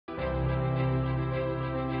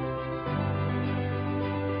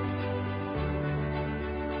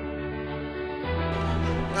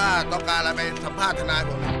ถ้าต้องการอะไรไปสัมภาษณ์ทนาย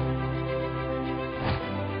ผม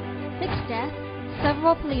 6 deaths,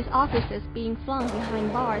 several police officers being flung behind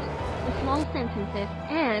bars with long sentences,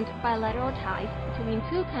 and bilateral ties between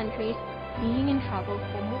two countries being in trouble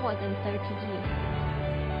for more than 30 years.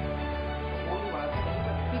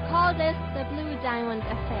 We call this the Blue Diamond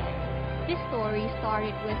Affair. This story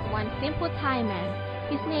started with one simple Thai man.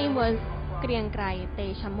 His name was Kriangkrai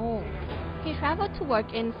Techamong. He traveled to work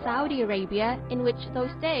in Saudi Arabia, in which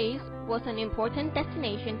those days was an important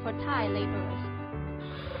destination for Thai laborers.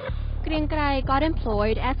 Kriangkrai got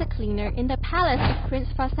employed as a cleaner in the palace of Prince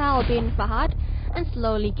Faisal bin Fahd and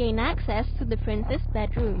slowly gained access to the prince's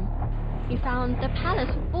bedroom. He found the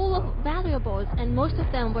palace full of valuables, and most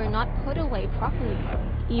of them were not put away properly.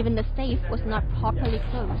 Even the safe was not properly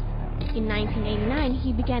closed. In 1989,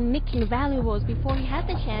 he began nicking valuables before he had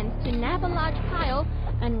the chance to nab a large pile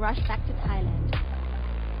and rush back to Thailand.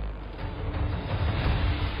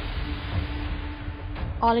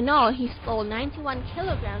 All in all, he stole 91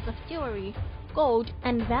 kilograms of jewelry, gold,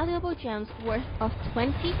 and valuable gems worth of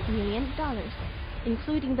 $20 million,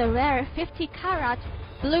 including the rare 50-carat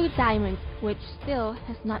blue diamond, which still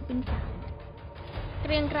has not been found.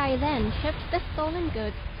 Kriangkrai then shipped the stolen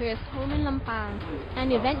goods to his home in Lampang and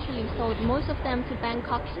eventually sold most of them to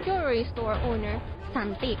Bangkok's jewelry store owner,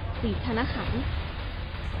 Santik Sithanakhan.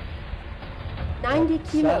 90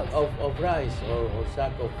 kilos of rice or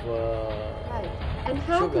sack of right. And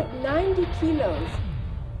how sugar. could 90 kilos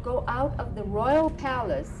go out of the royal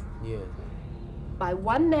palace by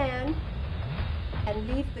one man and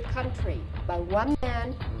leave the country by one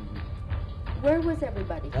man? Where was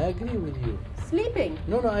everybody? I agree with you. Sleeping.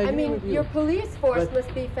 No, I agree mean, with you. your police force But-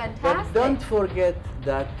 must be fantastic. But don't forget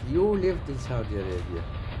that you lived in Saudi Arabia.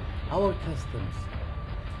 Our customs,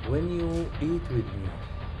 when you eat with me.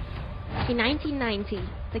 In 1990,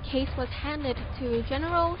 the case was handed to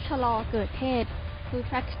General Chalaw Gerthet, who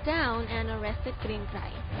tracked down and arrested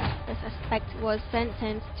Kriangkrai. The suspect was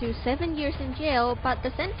sentenced to 7 years in jail, but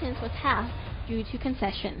the sentence was halved due to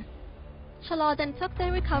concession. Chalaw then took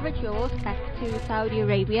the recovered jewels back to Saudi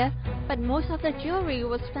Arabia, but most of the jewelry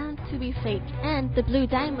was found to be fake and the blue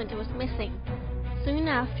diamond was missing. Soon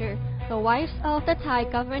after, the wives of the Thai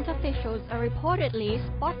government officials are reportedly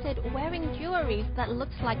spotted wearing jewelry that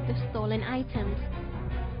looks like the stolen items.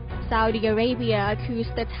 Saudi Arabia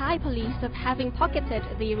accused the Thai police of having pocketed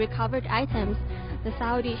the recovered items. The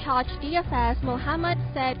Saudi charge d'affaires Mohammed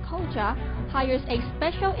Said Khoja hires a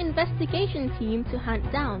special investigation team to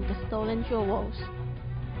hunt down the stolen jewels.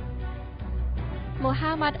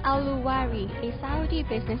 Mohammed Al-Luwari, a Saudi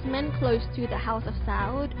businessman close to the House of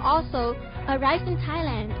Saud, also arrived in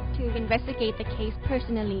Thailand to investigate the case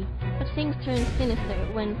personally, but things turned sinister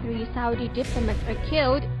when 3 Saudi diplomats are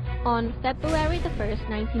killed on February 1st,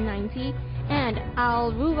 1990, and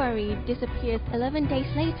Al-Luwari disappears 11 days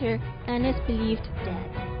later and is believed dead.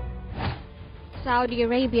 Saudi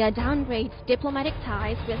Arabia downgrades diplomatic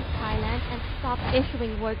ties with Thailand and stops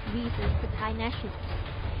issuing work visas to Thai nationals.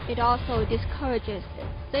 It also discourages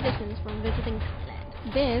citizens from visiting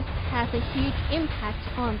Thailand. This has a huge impact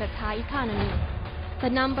on the Thai economy. The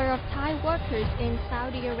number of Thai workers in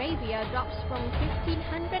Saudi Arabia drops from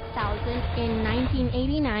 1,500,000 in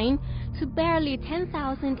 1989 to barely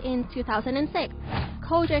 10,000 in 2006.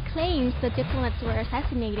 Khoja claims the diplomats were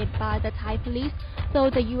assassinated by the Thai police, though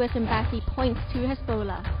the U.S. embassy points to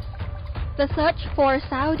Hezbollah. The search for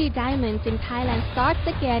Saudi diamonds in Thailand starts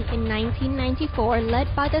again in 1994, led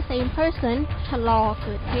by the same person, Chalaw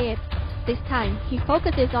Gerthet. This time, he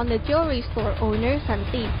focuses on the jewelry store owner,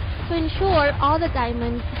 Santi, to ensure all the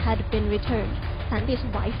diamonds had been returned. Santi's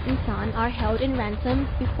wife and son are held in ransom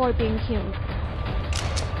before being killed.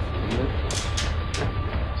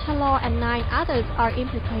 Chalaw and 9 others are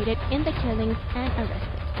implicated in the killings and arrested.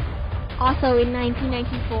 Also in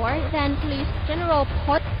 1994, then Police General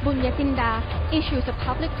Pot Bunyatinda issues a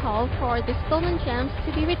public call for the stolen gems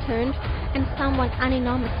to be returned, and someone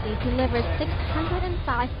anonymously delivers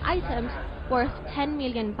 605 items worth 10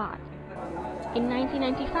 million baht. In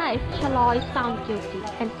 1995, Chalaw is found guilty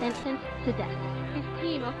and sentenced to death. His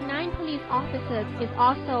team of 9 police officers is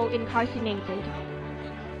also incarcerated.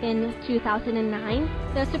 In 2009,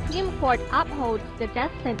 the Supreme Court upholds the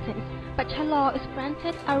death sentence, but Chalaw is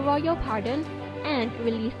granted a royal pardon and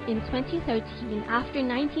released in 2013 after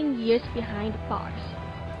 19 years behind bars.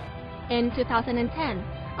 In 2010,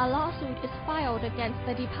 a lawsuit is filed against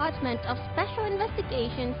the Department of Special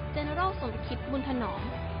Investigations General Somkit Buntanong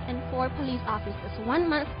and 4 police officers 1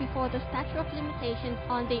 month before the statute of limitations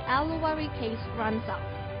on the Al-Luwari case runs out.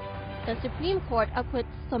 The Supreme Court acquits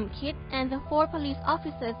Somkit and the 4 police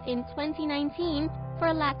officers in 2019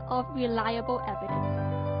 for lack of reliable evidence.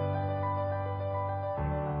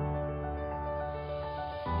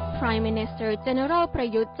 Prime Minister General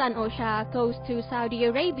Prayut Chan-o-cha goes to Saudi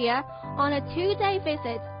Arabia on a 2-day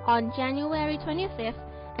visit on January 25th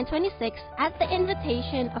and 26th at the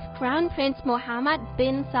invitation of Crown Prince Mohammed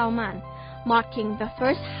bin Salman, marking the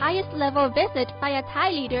first highest-level visit by a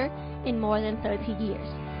Thai leader in more than 30 years.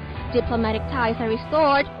 Diplomatic ties are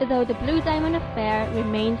restored, though the Blue Diamond affair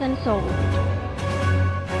remains unsolved.